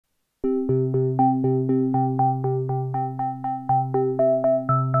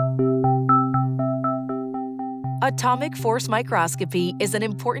Atomic Force Microscopy is an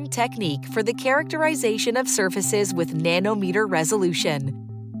important technique for the characterization of surfaces with nanometer resolution.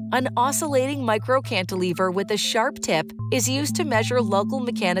 An oscillating microcantilever with a sharp tip is used to measure local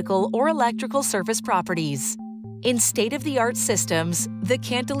mechanical or electrical surface properties. In state-of-the-art systems, the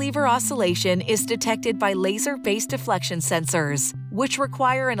cantilever oscillation is detected by laser-based deflection sensors, which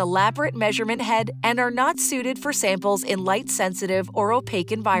require an elaborate measurement head and are not suited for samples in light-sensitive or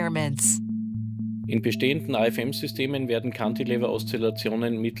opaque environments. In bestehenden AFM-Systemen werden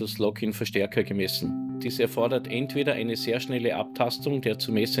Cantilever-Oszillationen mittels Lock-in-Verstärker gemessen. Dies erfordert entweder eine sehr schnelle Abtastung der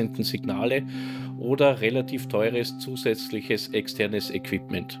zu messenden Signale oder relativ teures zusätzliches externes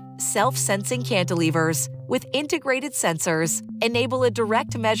Equipment. Self-sensing cantilevers with integrated sensors enable a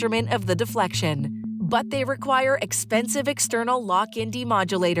direct measurement of the deflection, but they require expensive external lock-in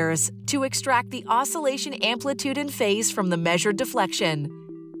demodulators to extract the oscillation amplitude and phase from the measured deflection.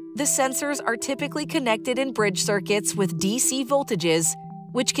 The sensors are typically connected in bridge circuits with DC voltages,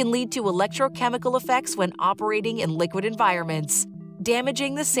 which can lead to electrochemical effects when operating in liquid environments,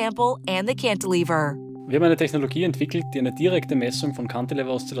 damaging the sample and the cantilever. Wir haben eine Technologie entwickelt, die eine direkte Messung von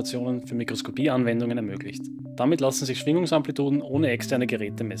Cantilever-Oszillationen für Mikroskopieanwendungen ermöglicht. Damit lassen sich Schwingungsamplituden ohne externe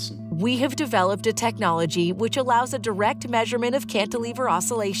Geräte messen. We have developed a technology which allows a direct measurement of cantilever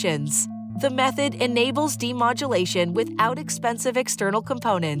oscillations. The method enables demodulation without expensive external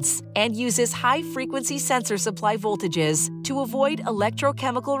components and uses high-frequency sensor supply voltages to avoid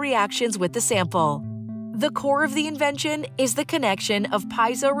electrochemical reactions with the sample. The core of the invention is the connection of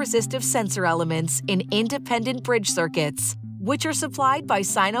piezo-resistive sensor elements in independent bridge circuits, which are supplied by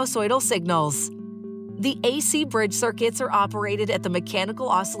sinusoidal signals. The AC bridge circuits are operated at the mechanical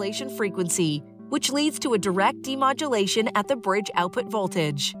oscillation frequency, which leads to a direct demodulation at the bridge output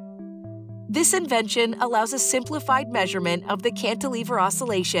voltage. This invention allows a simplified measurement of the cantilever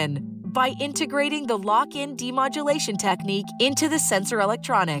oscillation by integrating the lock-in demodulation technique into the sensor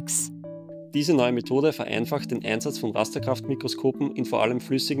electronics. Diese neue Methode vereinfacht den Einsatz von Rasterkraftmikroskopen in vor allem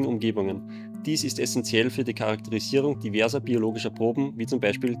flüssigen Umgebungen. Dies ist essentiell für die Charakterisierung diverser biologischer Proben, wie zum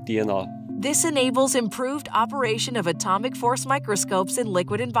Beispiel DNA. This enables improved operation of atomic force microscopes in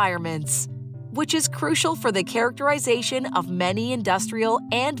liquid environments, which is crucial for the characterization of many industrial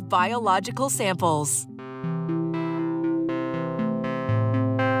and biological samples.